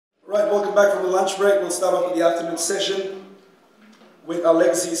Right, welcome back from the lunch break. We'll start off with the afternoon session with our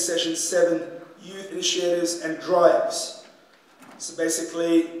Legacy Session 7, Youth Initiatives and Drives. So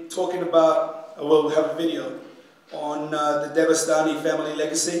basically talking about, we'll have a video on the Dabestani family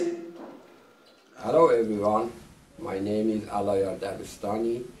legacy. Hello everyone, my name is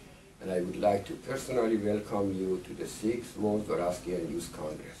Dabestani and I would like to personally welcome you to the 6th World Zoroastrian Youth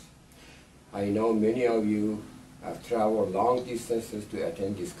Congress. I know many of you have traveled long distances to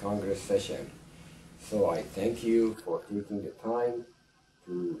attend this Congress session, so I thank you for taking the time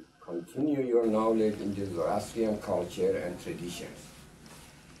to continue your knowledge in the Zoroastrian culture and traditions.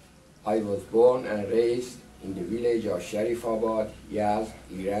 I was born and raised in the village of Sharifabad, Yazd,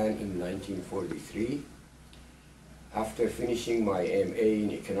 Iran in 1943. After finishing my MA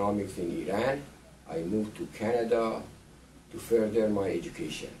in economics in Iran, I moved to Canada to further my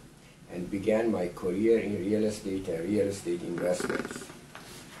education and began my career in real estate and real estate investments.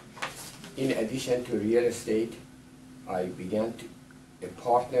 In addition to real estate, I began a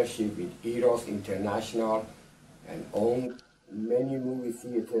partnership with Eros International and owned many movie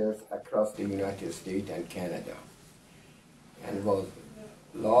theaters across the United States and Canada, and was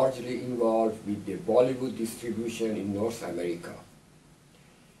largely involved with the Bollywood distribution in North America.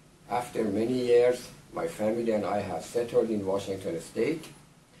 After many years, my family and I have settled in Washington State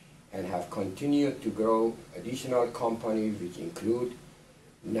and have continued to grow additional companies which include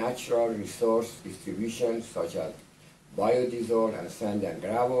natural resource distribution such as biodiesel and sand and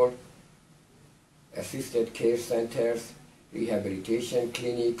gravel, assisted care centers, rehabilitation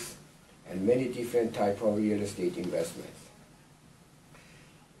clinics, and many different types of real estate investments.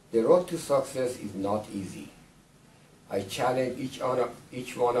 The road to success is not easy. I challenge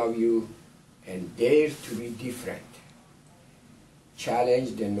each one of you and dare to be different.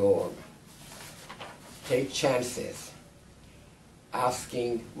 Challenge the norm. Take chances,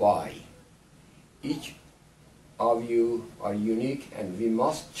 asking why. Each of you are unique and we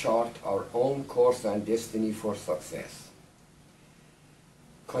must chart our own course and destiny for success.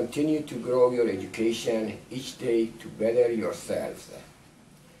 Continue to grow your education each day to better yourselves.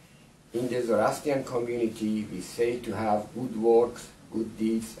 In the Zoroastrian community, we say to have good works, good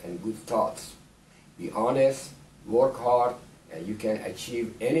deeds, and good thoughts. Be honest, work hard, and you can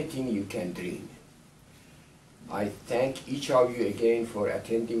achieve anything you can dream. I thank each of you again for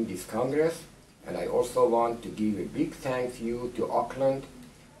attending this Congress, and I also want to give a big thank you to Auckland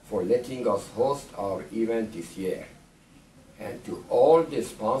for letting us host our event this year, and to all the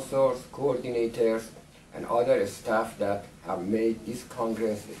sponsors, coordinators, and other staff that have made this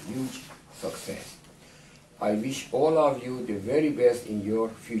Congress a huge success. I wish all of you the very best in your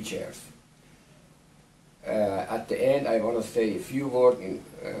futures. At the end, I want to say a few words in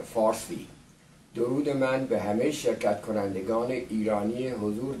Farsi. درود من به همه شرکت کنندگان ایرانی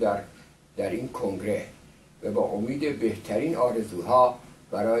حضور در این کنگره و با امید بهترین آرزوها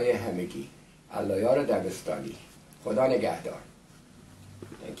برای همگی. الله یار دبستانی. خدا نگهدار.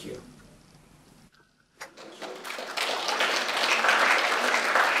 Thank you.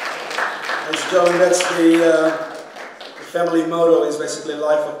 Ladies and gentlemen, that's the family motto is basically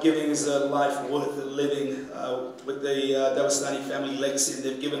life of giving is a life worth living with the Dabestani family legacy, and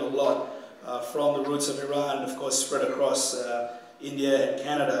they've given a lot from the roots of Iran, and of course spread across India and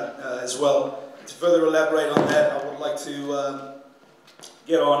Canada as well. And to further elaborate on that, I would like to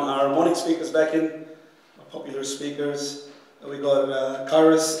get on our morning speakers back in, our popular speakers. We got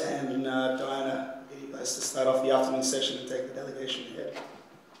Kayras and Diana, you guys to start off the afternoon session and take the delegation ahead.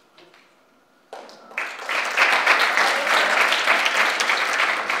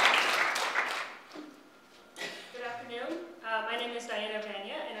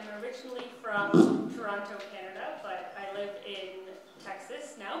 Vania, and I'm originally from Toronto, Canada, but I live in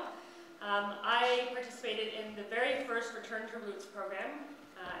Texas now. I participated in the very first Return to Roots program,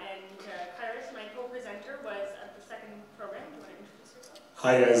 and Kayras, my co-presenter, was at the second program. Do you want to introduce yourself?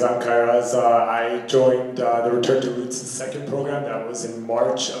 Hi guys, I'm Kayras. I joined the Return to Roots second program. That was in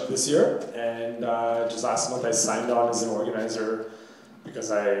March of this year, and just last month I signed on as an organizer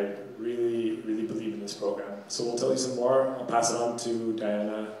because I really believe in this program. So we'll tell you some more. I'll pass it on to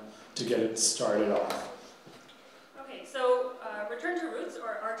Diana to get it started off. Okay, so Return to Roots,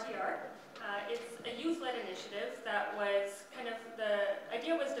 or RTR, it's a youth-led initiative that was the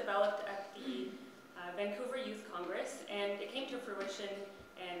idea was developed at the Vancouver Youth Congress, and it came to fruition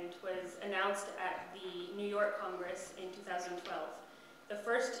and was announced at the New York Congress in 2012. The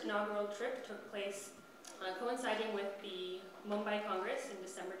first inaugural trip took place coinciding with the Mumbai Congress in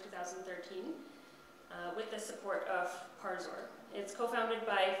December 2013 with the support of Parzor. It's co-founded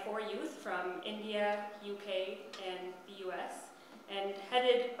by 4 youth from India, UK, and the US, and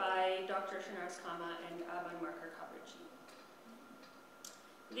headed by Dr. Shanars Kama and Aban Markar Kabraji.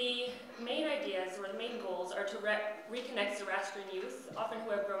 The main ideas, or the main goals, are to reconnect Zoroastrian youth, often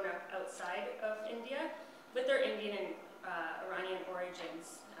who have grown up outside of India, with their Indian and Iranian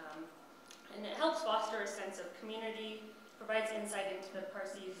origins. And it helps foster a sense of community, provides insight into the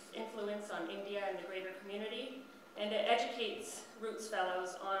Parsi's influence on India and the greater community, and it educates Roots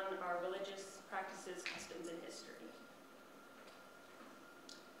Fellows on our religious practices, customs, and history.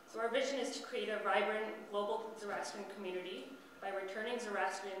 So our vision is to create a vibrant global Zoroastrian community by returning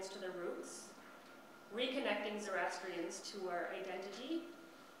Zoroastrians to their roots, reconnecting Zoroastrians to our identity,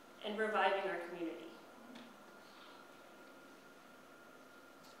 and reviving our community.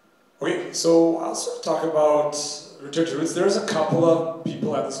 Okay, so I'll sort of talk about Return to Roots. There's a couple of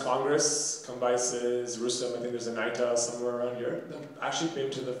people at this Congress, Kambaises, Rustam, I think there's a Naita somewhere around here, that actually been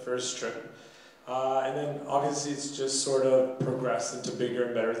to the first trip. And then obviously it's just sort of progressed into bigger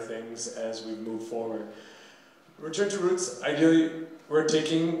and better things as we move forward. Return to Roots, ideally, we're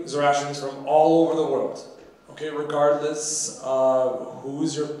taking Zoroastrians from all over the world. Okay, regardless of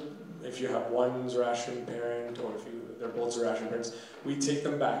if you have one Zoroastrian parent or if they're both Zoroastrian parents, we take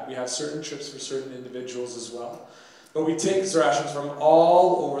them back. We have certain trips for certain individuals as well. But we take Zoroastrians from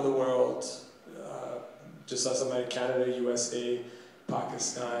all over the world, just as I Canada, USA,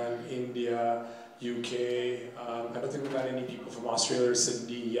 Pakistan, India, UK. I don't think we've had any people from Australia or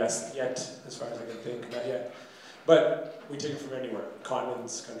Sydney yet, as far as I can think, not yet. But we take them from anywhere,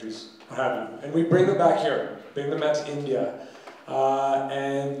 continents, countries, what have you. And we bring them back here, bring them back to India,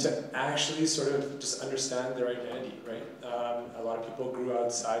 and to actually sort of just understand their identity, right? A lot of people grew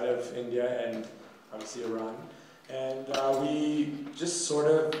outside of India and obviously Iran. And we just sort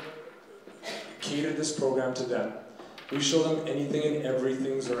of catered this program to them. We show them anything and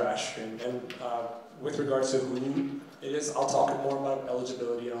everything Zoroastrian. And with regards to who it is, I'll talk more about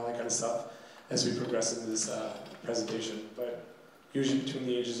eligibility and all that kind of stuff as we progress in this presentation. But usually between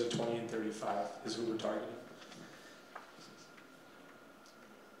the ages of 20 and 35 is who we're targeting.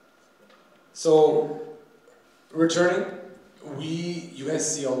 So, returning, you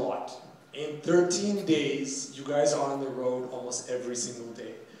guys see a lot. In 13 days, you guys are on the road almost every single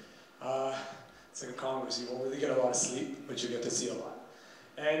day. It's like a Congress, you won't really get a lot of sleep, but you get to see a lot.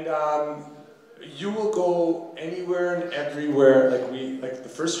 And you will go anywhere and everywhere, like the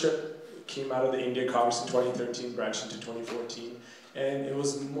first trip came out of the India Congress in 2013, branched into 2014, and it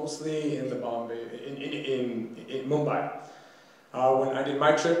was mostly in the in Mumbai. When I did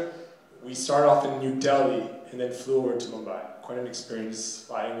my trip, we started off in New Delhi and then flew over to Mumbai. Quite an experience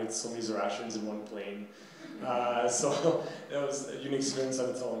flying with so many Zoroastrians in one plane. So that was a unique experience on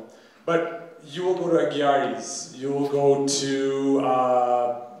its own. But you will go to Agyaris, you will go to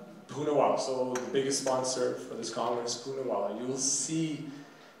Poonawalla, so the biggest sponsor for this Congress, Poonawalla. You will see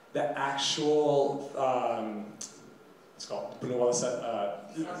the actual, what's it called, Poonawalla,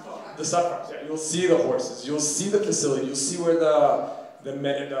 the stud farms. Yeah, you'll see the horses, you'll see the facility, you'll see where the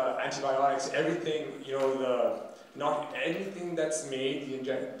antibiotics, everything, not anything that's made,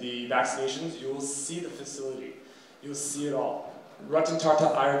 the vaccinations, you will see the facility. You'll see it all. Ratan Tata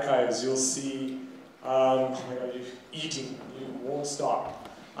archives, you'll see, oh my God, you're eating, you won't stop.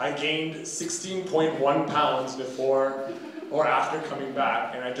 I gained 16.1 pounds before or after coming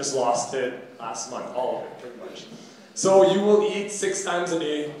back, and I just lost it last month, all of it, pretty much. So you will eat 6 times a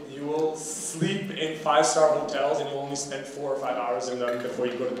day, you will sleep in 5-star hotels, and you'll only spend 4 or 5 hours in them before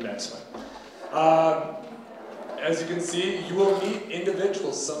you go to the next one. As you can see, you will meet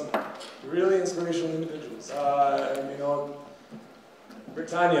individuals, some really inspirational individuals.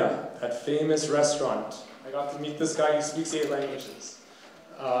 Britannia, that famous restaurant. I got to meet this guy, he speaks 8 languages.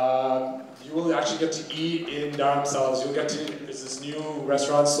 You will actually get to eat in Dharamsalas. You'll get to, there's this new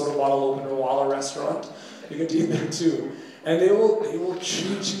restaurant, Soda Bottle Open restaurant. You get to eat there too. And they will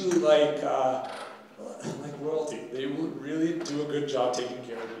treat you like royalty. They will really do a good job taking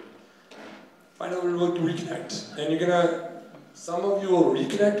care of you. Finally, we'll reconnect. And some of you will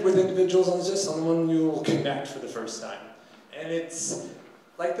reconnect with individuals on this, someone you will connect for the first time. And it's,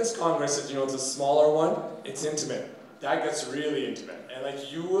 like this Congress, it's a smaller one, it's intimate. That gets really intimate. And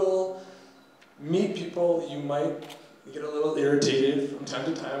you will meet people, you might get a little irritated from time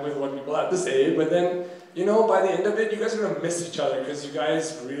to time with what people have to say, but then, by the end of it, you guys are gonna miss each other because you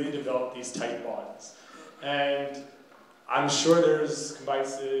guys really develop these tight bonds. And I'm sure there's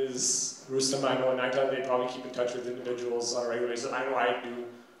Kambaises, Rustam, I know, and Naita, they probably keep in touch with individuals on a regular basis. I know I do.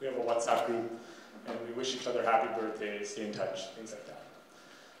 We have a WhatsApp group, and we wish each other happy birthday, stay in touch, things like that.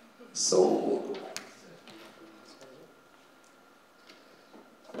 So,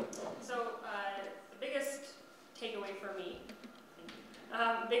 the biggest takeaway for me, thank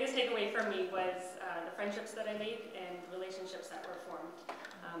Biggest takeaway for me was the friendships that I made and relationships that were formed.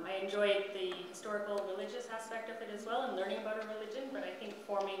 I enjoyed the historical religious aspect of it as well and learning about a religion, but I think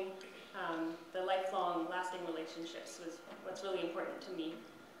forming the lifelong lasting relationships was what's really important to me,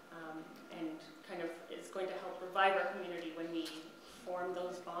 and kind of is going to help revive our community when we form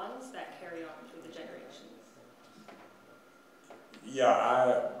those bonds that carry on through the generations.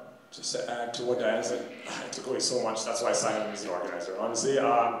 Yeah, just to add to what Diana said, I took away so much. That's why I signed up as the organizer. Honestly,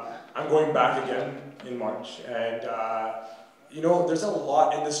 I'm going back again in March, and you know, there's a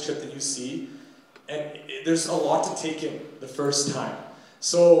lot in this trip that you see, and there's a lot to take in the first time.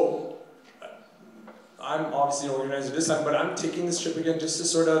 So I'm obviously an organizer this time, but I'm taking this trip again just to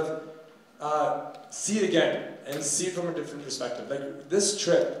sort of see it again and see it from a different perspective. Like this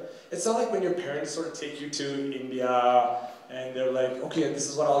trip, it's not like when your parents sort of take you to India and they're like, okay, this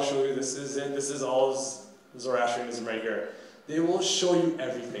is what I'll show you, this is it, this is all Zoroastrianism right here. They will show you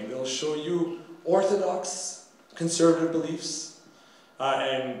everything. They'll show you orthodox, conservative beliefs,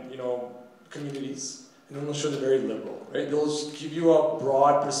 and you know, communities, and then they'll show the very liberal, right? They'll just give you a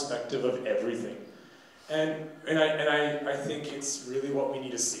broad perspective of everything. And I think it's really what we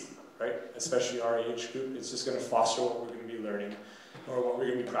need to see, right? Especially our age group. It's just going to foster what we're going to be learning, or what we're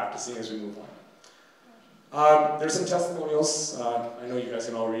going to be practicing as we move on. There's some testimonials. I know you guys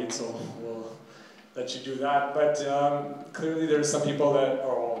can all read, so we'll let you do that. But clearly there's some people that,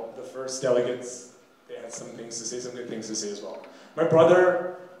 or the first delegates, they had some things to say, some good things to say as well. My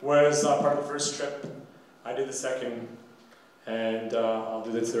brother was part of the first trip. I did the second, and I'll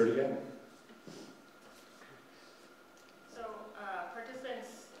do the third again. So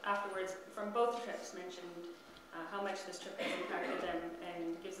participants afterwards from both trips mentioned how much this trip has impacted them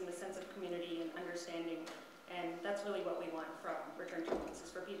and gives them a sense of community and understanding. And that's really what we want from Return to Roots, is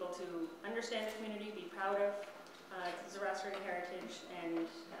for people to understand the community, be proud of Zoroastrian heritage, and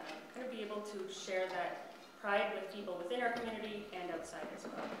kind of be able to share that pride with people within our community and outside as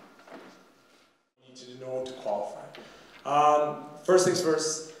well. You need to know to qualify. First things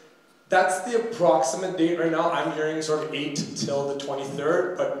first, that's the approximate date right now. I'm hearing sort of 8 till the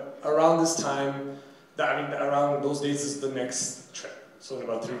 23rd, but around this time, around those dates is the next trip, so in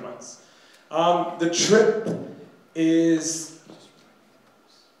about 3 months. The trip is...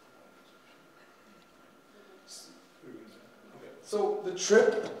 So the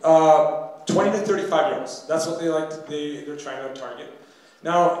trip, 20 to 35 euros. That's what they're trying to target.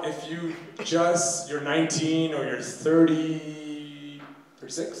 Now, if you're 19 or you're 30,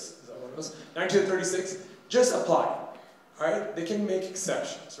 36, is that what it was? 19 to 36, just apply, all right? They can make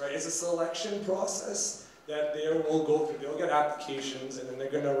exceptions, right? It's a selection process that they will go through. They'll get applications and then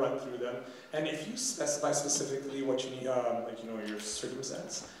they're gonna run through them. And if you specify specifically what you need, like, you know, your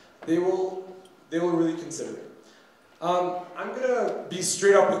circumstance, they will really consider it. I'm gonna be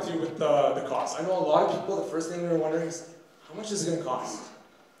straight up with you with the cost. I know a lot of people, the first thing they're wondering is, how much is it gonna cost?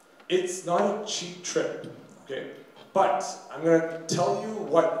 It's not a cheap trip, okay? But I'm gonna tell you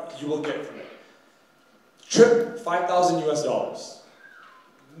what you will get from it. Trip, $5,000 US.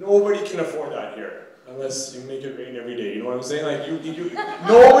 Nobody can afford that here, unless you make it rain every day. You know what I'm saying? Like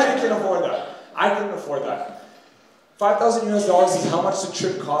nobody can afford that. I couldn't afford that. $5,000 US is how much the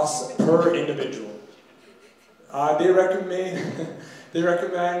trip costs per individual. They recommend the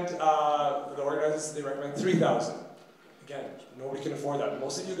organizers, they recommend 3,000. Again, nobody can afford that.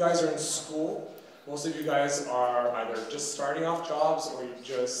 Most of you guys are in school. Most of you guys are either just starting off jobs or you're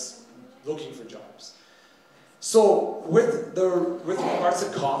just looking for jobs. So with regards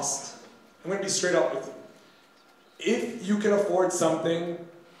to cost, I'm going to be straight up with you. If you can afford something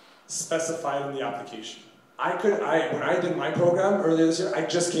specified in the application. When I did my program earlier this year, I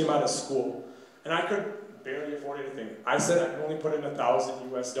just came out of school and I could barely afford anything. I said I could only put in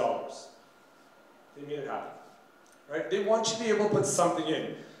 $1,000 US. They made it happen, right? They want you to be able to put something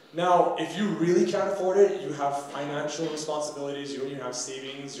in. Now, if you really can't afford it, you have financial responsibilities, you have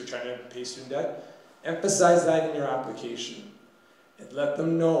savings, you're trying to pay student debt, emphasize that in your application and let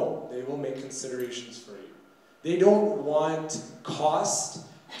them know they will make considerations for you. They don't want cost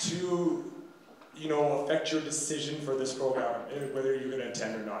to, you know, affect your decision for this program, whether you're going to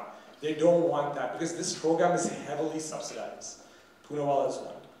attend or not. They don't want that because this program is heavily subsidized. Punawala is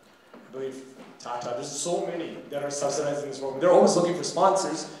one. I believe Tata. There's so many that are subsidized in this program. They're always looking for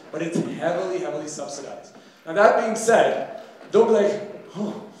sponsors, but it's heavily, heavily subsidized. Now that being said, don't be like,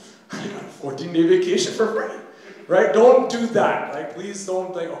 oh, I got a 14-day vacation for free, right? Don't do that. Like, please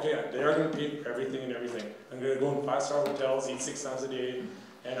don't like, okay, they're going to pay for everything and everything. I'm going to go in 5-star hotels, eat 6 times a day,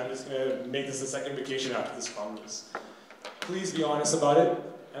 and I'm just going to make this a second vacation after this conference. Please be honest about it,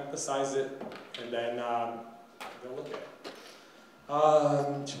 emphasize it, and then they'll look at it. Do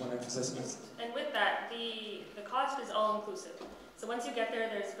you want to emphasize this? And with that, the cost is all-inclusive. So once you get there,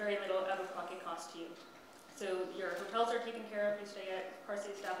 there's very little out-of-pocket cost to you. So your hotels are taken care of, you stay at Parsi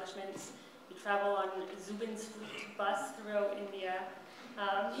establishments, you travel on Zubin's fleet bus throughout India,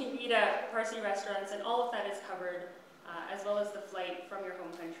 you eat at Parsi restaurants, and all of that is covered, as well as the flight from your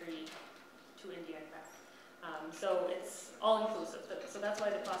home country to India and back. So it's all-inclusive. So that's why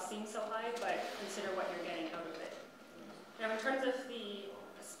the cost seems so high, but consider what you're getting out of it. Now, in terms of the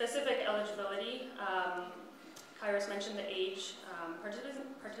specific eligibility, Kayras mentioned the age.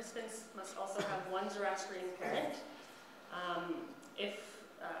 Participants must also have one Zoroastrian parent. If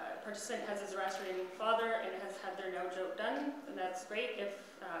a participant has a Zoroastrian father and has had their no-joke done, then that's great. If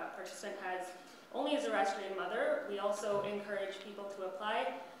a participant has only a Zoroastrian mother, we also encourage people to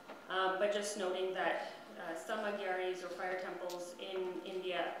apply, but just noting that some Agyaris or fire temples in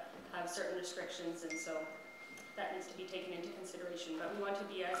India have certain restrictions, and so that needs to be taken into consideration. But we want to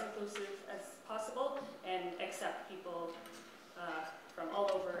be as inclusive as possible and accept people from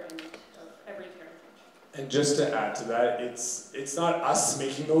all over and of every parentage. And just to add to that, it's not us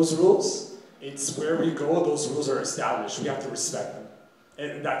making those rules. It's where we go, those rules are established. We have to respect them.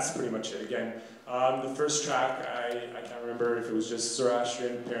 And that's pretty much it. Again, the first track, I can't remember if it was just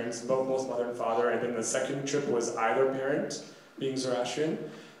Zoroastrian parents, both mother and father, and then the second trip was either parent being Zoroastrian.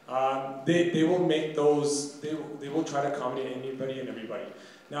 They will make those, they will try to accommodate anybody and everybody.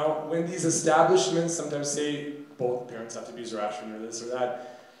 Now, when these establishments sometimes say both parents have to be Zoroastrian or this or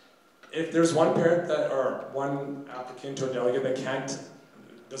that, if there's one parent that, or one applicant or delegate that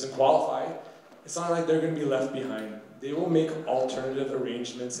doesn't qualify, it's not like they're going to be left behind. They will make alternative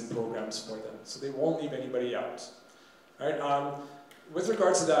arrangements and programs for them, so they won't leave anybody out. All right. With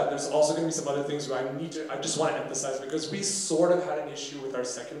regards to that, there's also going to be some other things where I just want to emphasize, because we sort of had an issue with our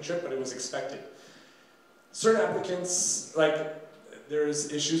second trip, but it was expected. Certain applicants, like,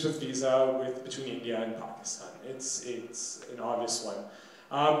 there's issues with visa between India and Pakistan. It's an obvious one.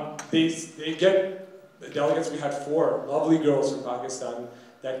 They get the delegates. We had 4 lovely girls from Pakistan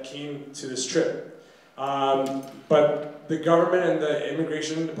that came to this trip. But the government and the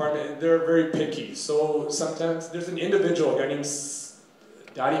immigration department, they're very picky. So sometimes there's an individual, a guy named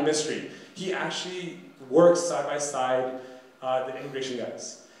Daddy Mystery. He actually works side by side the immigration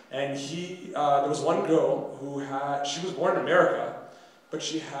guys. And there was one girl who she was born in America, but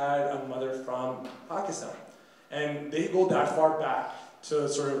she had a mother from Pakistan. And they go that far back to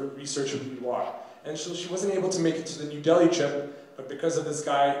sort of research who you are. And so she wasn't able to make it to the New Delhi trip, but because of this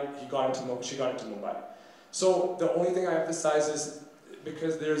guy, she got into Mumbai. So the only thing I emphasize is,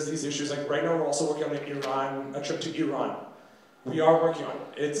 because there's these issues, like right now we're also working on a trip to Iran. We are working on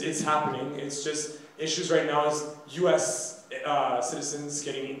it. It's happening. It's just issues right now is U.S. Citizens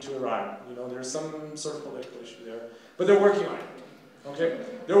getting into Iran. You know, there's some sort of political issue there, but they're working on it. Okay,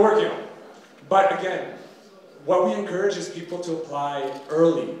 they're working on it. But again, what we encourage is people to apply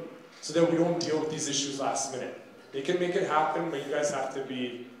early, so that we don't deal with these issues last minute. They can make it happen, but you guys have to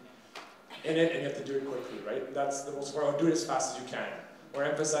be in it, and you have to do it quickly, right? That's the most important. Do it as fast as you can. Or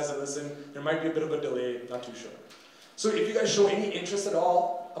emphasize that, listen, there might be a bit of a delay, not too sure. So if you guys show any interest at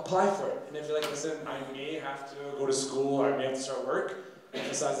all, apply for it. And if you're like, listen, I may have to go to school, or I may have to start work,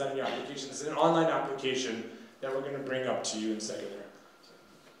 emphasize that in your application. This is an online application that we're going to bring up to you in a second there.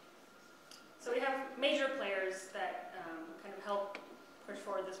 So we have major players that kind of help push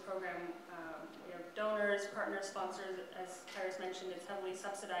forward this program. We have donors, partners, sponsors. As Kayras mentioned, it's heavily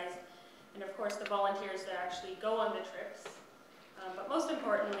subsidized. And of course, the volunteers that actually go on the trips. But most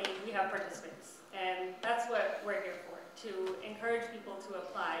importantly, we have participants. And that's what we're here for, to encourage people to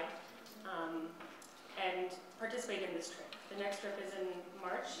apply and participate in this trip. The next trip is in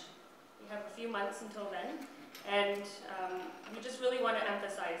March. We have a few months until then. And we just really want to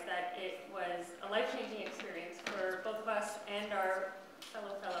emphasize that it was a life-changing experience for both of us and our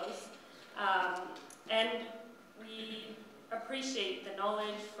fellows. And we appreciate the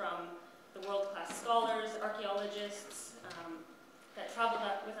knowledge from the world-class scholars, archaeologists that traveled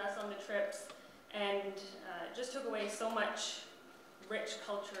with us on the trips, and just took away so much rich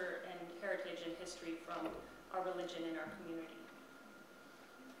culture and heritage and history from our religion and our community.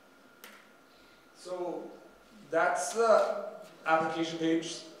 So that's the application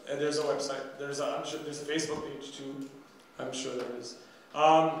page, and there's a website. I'm sure there's a Facebook page too. I'm sure there is.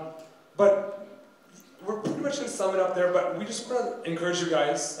 But we're pretty much going to sum it up there, but we just want to encourage you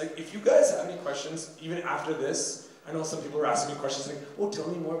guys, like, if you guys have any questions, even after this, I know some people are asking me questions like, oh, tell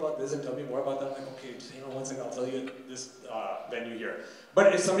me more about this and tell me more about that. I'm like, okay, just hang on one second, I'll tell you this venue here.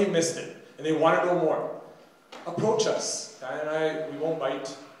 But if somebody missed it and they want to know more, approach us. Dan and we won't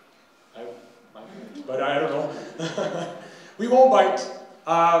bite. I might bite, but I don't know. We won't bite.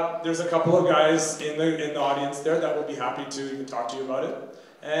 There's a couple of guys in the audience there that will be happy to even talk to you about it.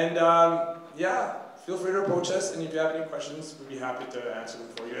 And yeah, feel free to approach us, and if you have any questions, we'd be happy to answer them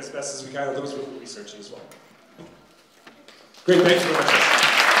for you as best as we can. Those we're researching as well. Great, thanks very much.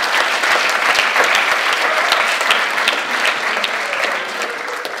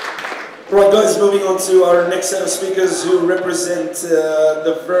 Right, guys, moving on to our next set of speakers who represent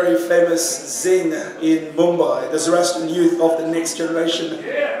the very famous Zing in Mumbai, the Zoroastrian Youth of the Next Generation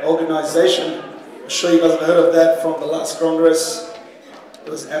organization. I'm sure you guys have heard of that from the last Congress. It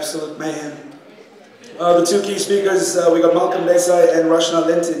was absolute mayhem. The two key speakers, we got Malcolm Desai and Rashna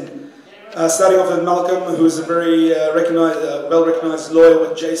Lentin. Starting off with Malcolm, who is a very well-recognized lawyer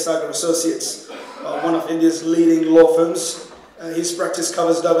with J. Sagar Associates, one of India's leading law firms. His practice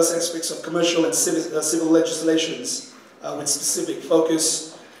covers diverse aspects of commercial and civil legislations with specific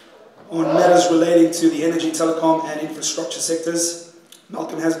focus on matters relating to the energy, telecom and infrastructure sectors.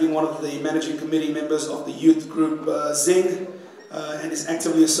 Malcolm has been one of the managing committee members of the youth group Zing and is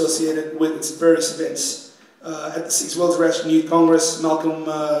actively associated with its various events. At the 6th World Zoroastrian Youth Congress, Malcolm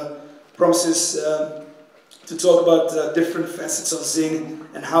promises to talk about different facets of Zing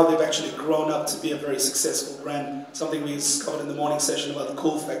and how they've actually grown up to be a very successful brand, something we covered in the morning session about the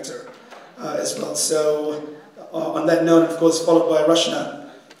cool factor as well. So on that note, of course, followed by Rashna,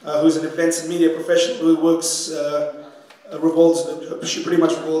 who's an events and media professional who works, she pretty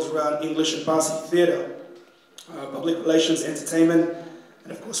much revolves around English and Parsi theatre, public relations, entertainment,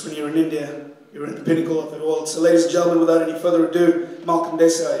 and of course when you're in India, you're in the pinnacle of it all. So ladies and gentlemen, without any further ado, Malcolm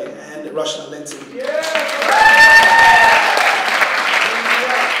Desai and Rashna Lentin.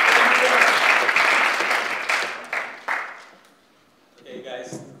 Okay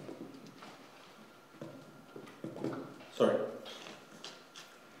guys. Sorry.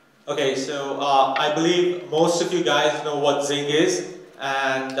 Okay, so I believe most of you guys know what Zing is,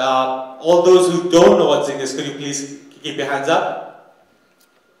 and all those who don't know what Zing is, could you please keep your hands up?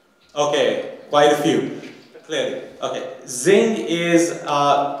 Okay, quite a few, clearly. Okay, Zing is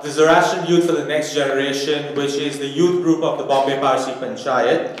the Zoroastrian Youth for the Next Generation, which is the youth group of the Bombay Parsi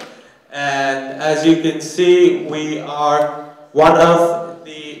Panchayat. And as you can see, we are one of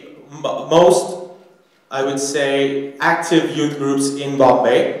the most, I would say, active youth groups in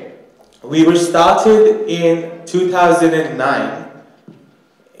Bombay. We were started in 2009,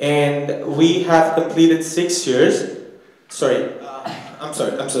 and we have completed 6 years. Sorry, I'm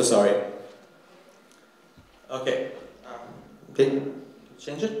so sorry. Okay,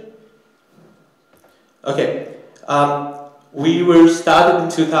 change it? Okay, we were started in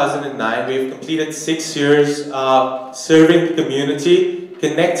 2009. We've completed 6 years serving the community,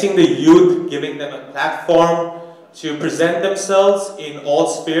 connecting the youth, giving them a platform to present themselves in all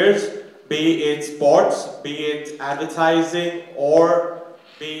spheres, be it sports, be it advertising, or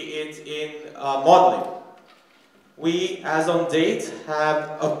be it in modeling. We, as on date,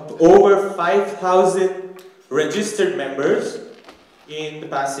 have over 5,000 registered members in the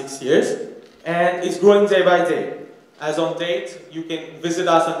past 6 years, and it's growing day by day. As on date, you can visit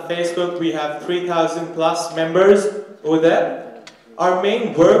us on Facebook. We have 3,000 plus members over there. Our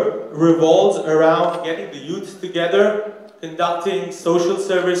main work revolves around getting the youth together, conducting social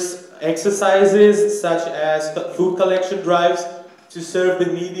service exercises such as food collection drives to serve the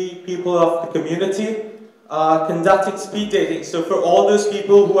needy people of the community, conducting speed dating. So for all those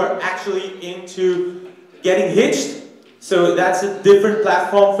people who are actually into getting hitched, so that's a different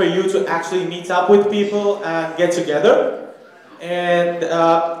platform for you to actually meet up with people and get together. And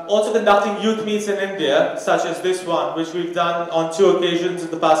also conducting youth meets in India, such as this one, which we've done on 2 occasions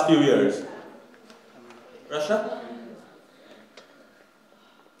in the past few years. Rashna?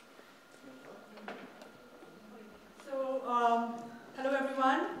 Hello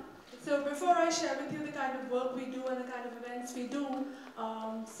everyone. So before I share with you the kind of work we do and the kind of events we do,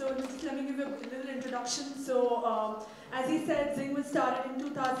 so just let me give you a little introduction. So as he said, Zing was started in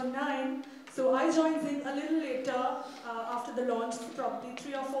 2009. So I joined Zing a little later after the launch, probably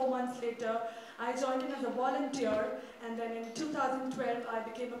 3 or 4 months later. I joined in as a volunteer, and then in 2012 I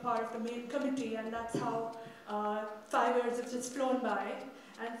became a part of the main committee, and that's how 5 years have just flown by.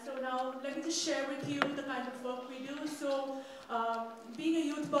 And so now, let me just share with you the kind of work we do. So, being a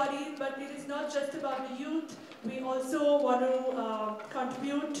youth body, but it is not just about the youth. We also want to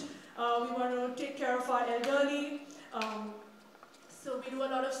contribute. We want to take care of our elderly. So we do a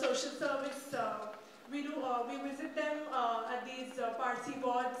lot of social service. We visit them at these Parsi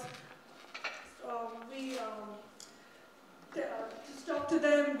wards. We just talk to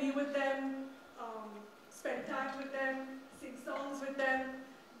them, be with them, spend time with them, sing songs with them.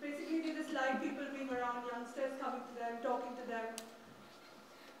 basically, we just like people being around, youngsters coming to them, talking to them.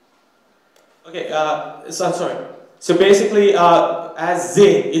 Okay, so I'm sorry. So basically, as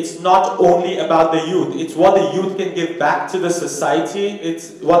Zing, it's not only about the youth. It's what the youth can give back to the society.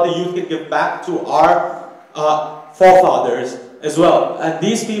 It's what the youth can give back to our forefathers as well. And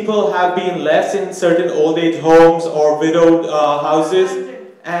these people have been left in certain old age homes or widowed houses,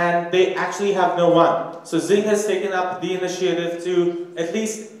 and they actually have no one. So Zing has taken up the initiative to at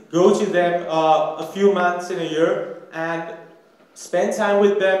least go to them a few months in a year and spend time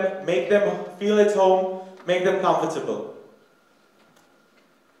with them, make them feel at home, make them comfortable.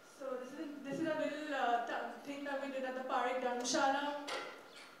 So this is a little thing that we did at the Parik Dharmshala.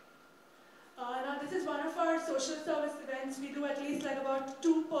 Now this is one of our social service events. We do at least like about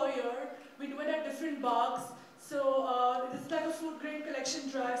 2 per year. We do it at different bags. So this is like a food grain collection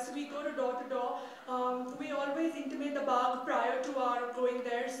drive. So we go to door. We always intimate the bag prior to our going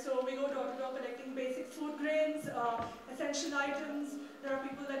there. So we go door to door collecting basic food grains, essential items. There are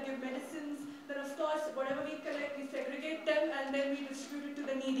people that give medicines. Then of course, whatever we collect, we segregate them and then we distribute it to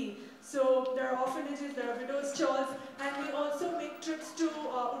the needy. So there are orphanages, there are widows' stalls, and we also make trips to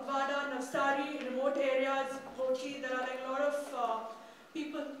Udvada, Navsari, remote areas, Kochi. There are like a lot of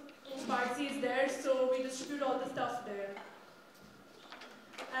people who Parsis there, so we distribute all the stuff there.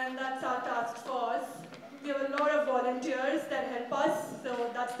 And that's our task force. We have a lot of volunteers that help us,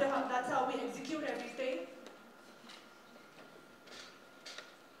 so that's how we execute everything.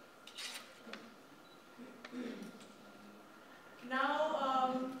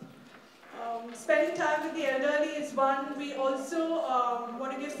 Now, spending time with the elderly is one. We also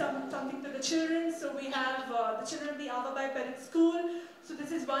want to give something to the children. So we have the children of the Avabai Pellet School. So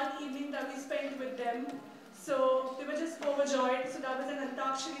this is one evening that we spent with them. So they were just overjoyed. So that was an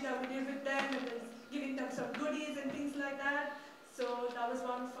antakshari that we did with them. It was giving them some goodies and things like that. So that was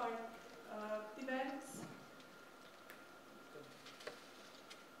one of our events.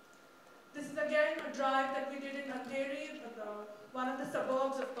 This is again a drive that we did in Andheri, one of the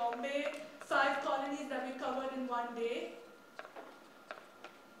suburbs of Bombay. 5 colonies that we covered in one day.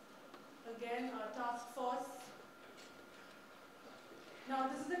 Again, our task force. Now,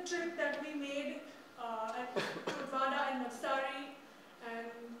 this is a trip that we made at Udvada and Navsari.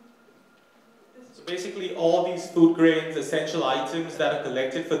 So basically, all these food grains, essential items that are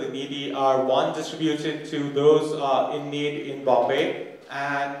collected for the needy are distributed to those in need in Bombay.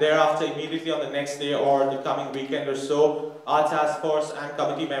 And thereafter, immediately on the next day or the coming weekend or so, our task force and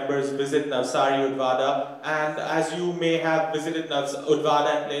committee members visit Navsari, Udvada. And as you may have visited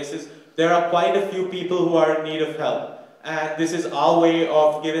Udvada and places, there are quite a few people who are in need of help. And this is our way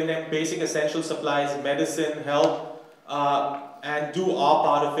of giving them basic essential supplies, medicine, help, and do our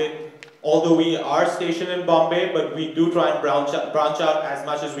part of it. Although we are stationed in Bombay, but we do try and branch out as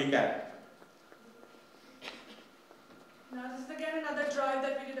much as we can. Now this is again another drive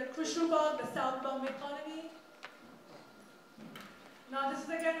that we did at Krishnabad, the South Bombay colony. Now this is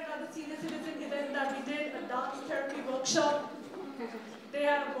again another senior citizen event that we did, a dance therapy workshop. They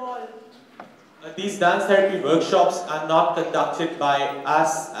had a ball. These dance therapy workshops are not conducted by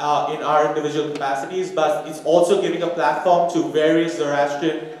us in our individual capacities, but it's also giving a platform to various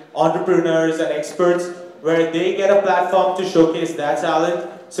Zoroastrian entrepreneurs and experts where they get a platform to showcase their talent.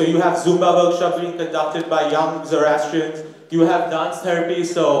 So you have Zumba workshops being conducted by young Zoroastrians. You have dance therapy,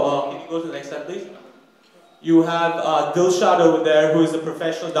 so can you go to the next slide, please? You have Dilshad over there, who is a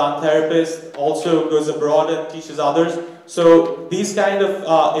professional dance therapist, also goes abroad and teaches others. So these kind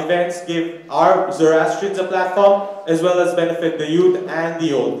of events give our Zoroastrians a platform, as well as benefit the youth and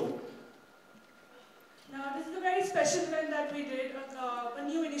the old. Now this is a very special event that we did, a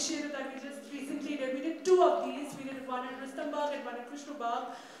new initiative that we just recently did. We did 2 of these. We did one at Rustambaug and one at Krishnabag.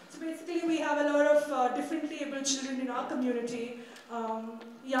 So basically we have a lot of differently able children in our community,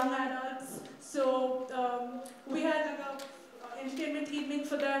 young adults. So we had like an entertainment evening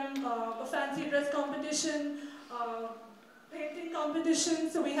for them, a fancy dress competition, painting competition.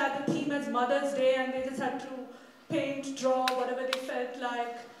 So we had the theme as Mother's Day, and they just had to paint, draw, whatever they felt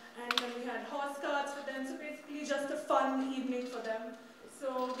like. And then we had horse carts for them. So basically just a fun evening for them.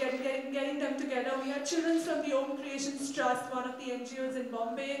 So getting them together. We had children from the Om Creations Trust, one of the NGOs in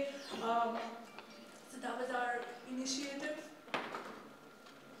Bombay. So that was our initiative.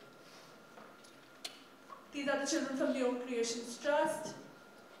 These are the children from the Om Creations Trust.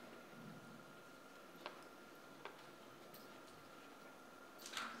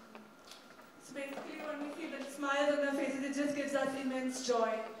 So basically when we see the smiles on their faces, it just gives us immense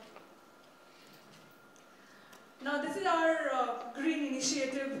joy. Now this is our green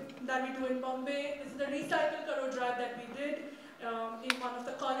initiative that we do in Bombay. This is the Recycle Karo drive that we did. in one of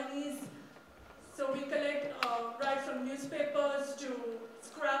the colonies. So we collect right from newspapers to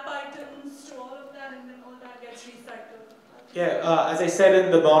scrap items to all of that, and then all that gets recycled. Yeah, as I said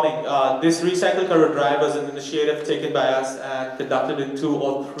in the morning, this Recycle Career Drive was an initiative taken by us and conducted in 2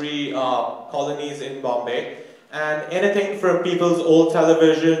 or 3 colonies in Bombay. And anything from people's old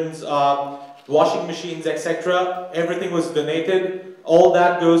televisions, washing machines, etc., everything was donated. All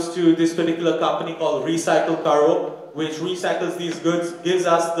that goes to this particular company called Recycle Karo, which recycles these goods, gives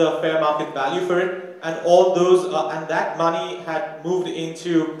us the fair market value for it, and all those and that money had moved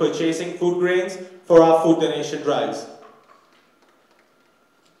into purchasing food grains for our food donation drives.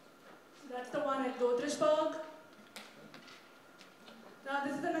 That's the one at Godrejberg. Now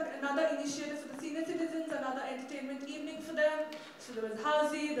this is another initiative for the senior citizens, another entertainment evening for them. So there was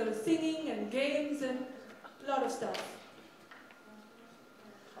housey, there was singing and games and a lot of stuff.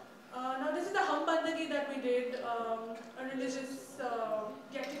 Now this is the Hambandagi that we did, a religious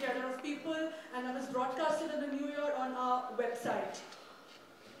get-together of people, and that was broadcasted in the New Year on our website.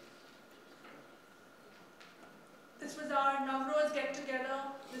 This was our Navroz get-together.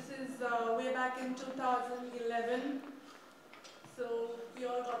 This is way back in 2011. So we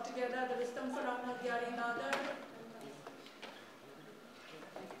all got together. There was Tamfarana Gyari Nadar.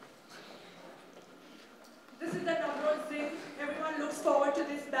 This is the Navroz thing. Everyone looks forward to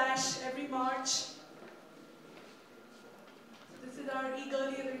this bash every March. This is our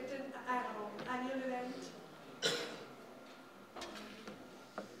eagerly awaited annual event.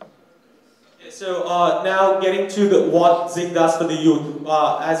 So now getting to what Zing does for the youth.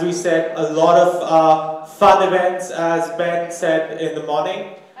 As we said, a lot of fun events, as Ben said in the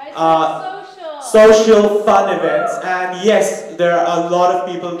morning. Social fun events. And yes, there are a lot of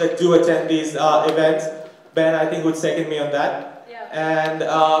people that do attend these events. Ben, I think, would second me on that. Yeah. And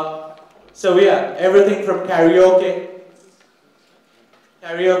so yeah, everything from karaoke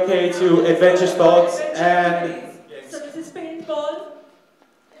to adventure sports and... So this is paintball.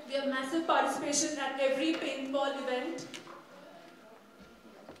 We have massive participation at every paintball event.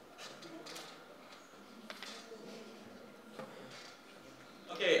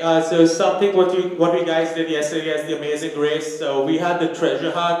 Okay, so something what we guys did yesterday as the Amazing Race. So we had the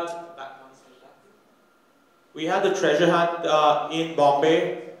treasure hunt. We had the treasure hunt in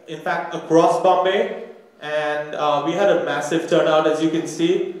Bombay, in fact across Bombay, and we had a massive turnout, as you can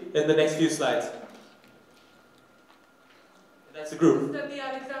see in the next few slides. That's the group. This is the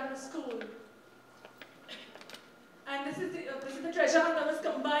Alexander School. And this is the treasure hunt that was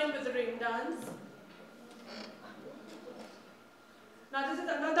combined with the rain dance. Now this is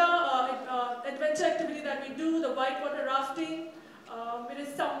another adventure activity that we do, the whitewater rafting. It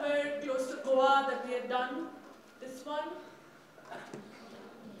is somewhere close to Goa that we had done this one.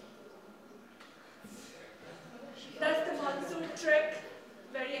 That's the monsoon trek,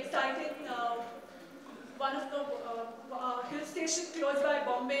 very exciting. One of the hill station close by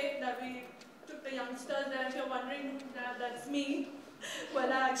Bombay that we took the youngsters there. If you're wondering, that's me.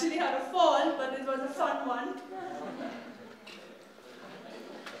 Well, I actually had a fall, but it was a fun one.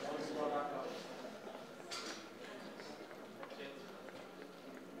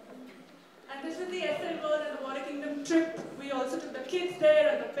 And this was the SL World and the Water Kingdom trip. We also took the kids there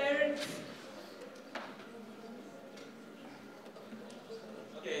and the parents.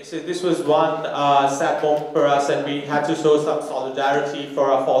 Okay, so this was one sad moment for us, and we had to show some solidarity for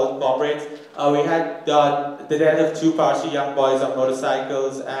our fallen comrades. We had the death of 2 Parsi young boys on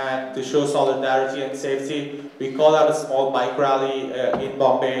motorcycles, and to show solidarity and safety, we called out a small bike rally in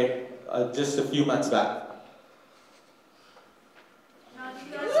Bombay just a few months back.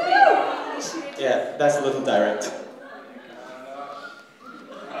 Yeah, that's a little direct.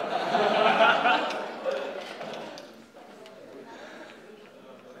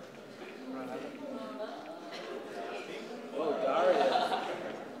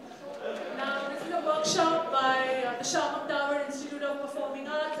 Now, this is a workshop by the Sharma Tower Institute of Performing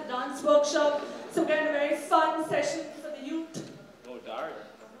Arts, a dance workshop. So again, a very fun session for the youth.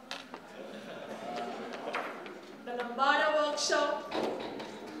 The Lambada workshop.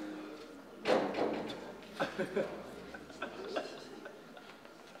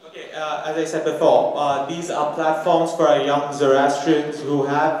 Okay, as I said before, these are platforms for our young Zoroastrians who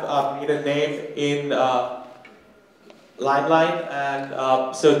have made a name in limelight,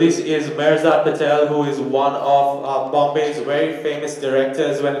 and so this is Mirzad Patel, who is one of Bombay's very famous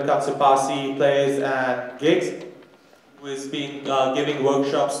directors when it comes to Parsi plays and gigs, who has been giving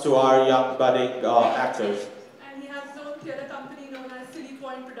workshops to our young budding actors. And he has his own theatre company known as Silly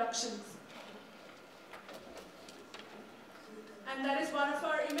Point Productions. And that is one of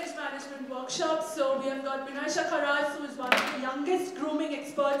our image management workshops. So we have got Kayras, who is one of the youngest grooming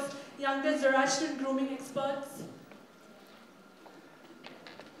experts, youngest Zoroastrian grooming experts.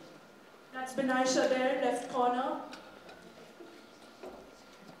 That's Binaisha there, left corner.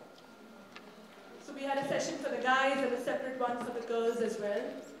 So we had a session for the guys and a separate one for the girls as well.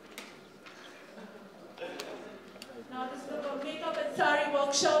 Now this is the makeup and sari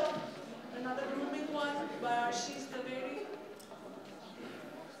workshop, another grooming one by Ashish Daveri.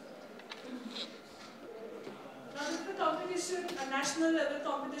 Now this is the competition, a national level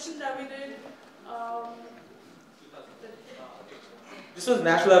competition that we did. This was a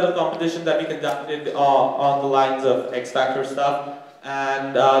national level competition that we conducted on the lines of X Factor stuff.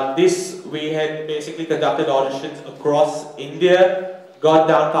 And we had basically conducted auditions across India, got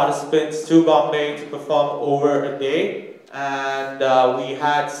down participants to Bombay to perform over a day. And we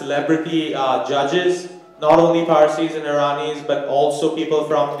had celebrity judges, not only Parsis and Iranis, but also people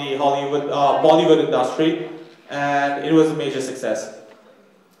from the Hollywood, Bollywood industry. And it was a major success.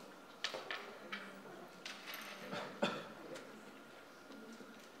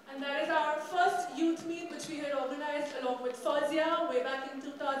 And that is our first youth meet, which we had organized along with Fazia way back in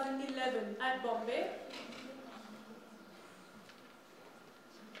 2011 at Bombay.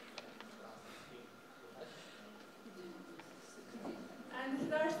 And this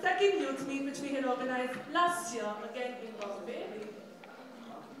is our second youth meet, which we had organized last year, again in Bombay.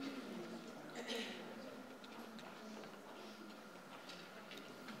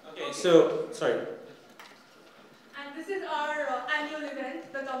 Okay, so, sorry. And this is our annual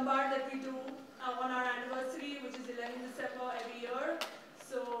event, the Gambar that we do on our anniversary, which is 11 December every year.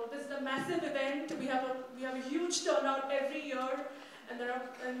 So this is a massive event. We have a huge turnout every year,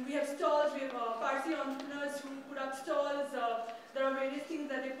 and we have stalls. We have Parsi entrepreneurs who put up stalls. There are various things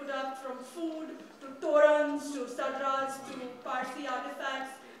that they put up, from food to torans to sadras to Parsi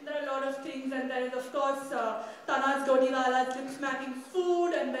artifacts. There are a lot of things, and there is, of course, Tanas Godiwala's lip smacking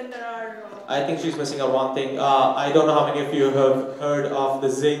food, and then there are... I think she's missing out one thing. I don't know how many of you have heard of the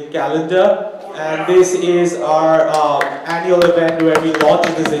Zing calendar, and this is our annual event where we launch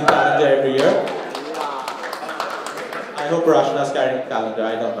the Zing calendar every year. I hope Rashna's carrying the calendar,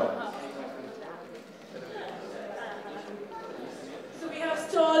 I don't know. So we have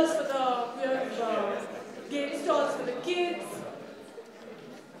stalls for game stalls for the kids.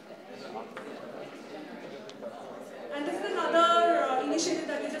 And this is another initiative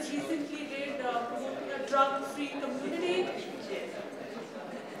that we just recently did, promoting a drug-free community.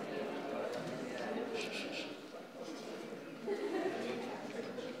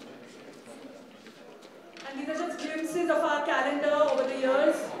 And these are just glimpses of our calendar over the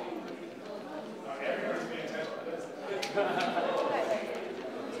years.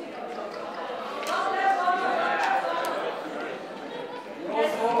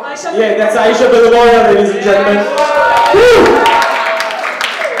 Yeah, that's Aisha Bilawaya, ladies and gentlemen. Woo!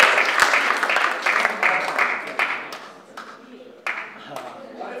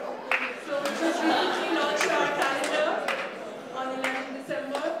 So we just recently launched our calendar on 11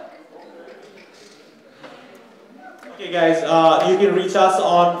 December. Okay guys, you can reach us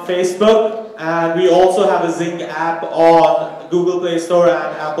on Facebook, and we also have a Zing app on Google Play Store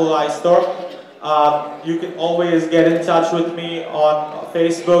and Apple iStore. You can always get in touch with me on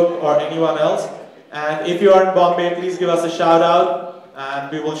Facebook or anyone else. And if you are in Bombay, please give us a shout out,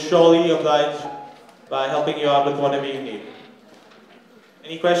 and we will surely oblige by helping you out with whatever you need.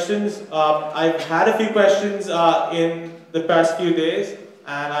 Any questions? I've had a few questions in the past few days,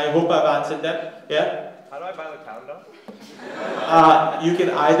 and I hope I've answered them. Yeah? How do I buy the calendar? You can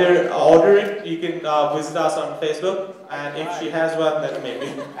either order it, you can visit us on Facebook, and if she has one, then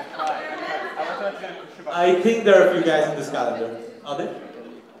maybe. I think there are a few guys in this calendar. Are there?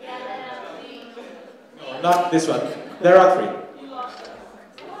 No, not this one. There are 3.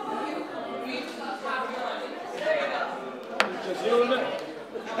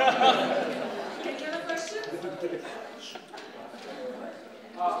 Any other questions?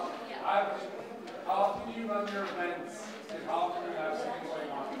 How often do you run your events? And how often do you have something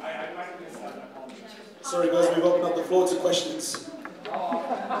going on? I might miss that at home. Sorry guys, we've opened up the floor to questions. How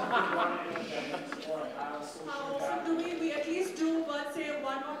often do we at least do, say,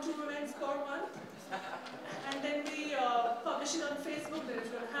 1 or 2 events per month, and then we publish it on Facebook that it's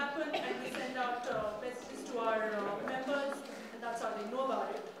going to happen, and we send out messages to our members, and that's how they know about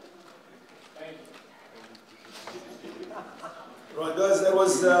it. Thank you. Right guys, that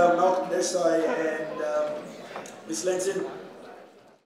was Malcolm Desai and Miss Lentin.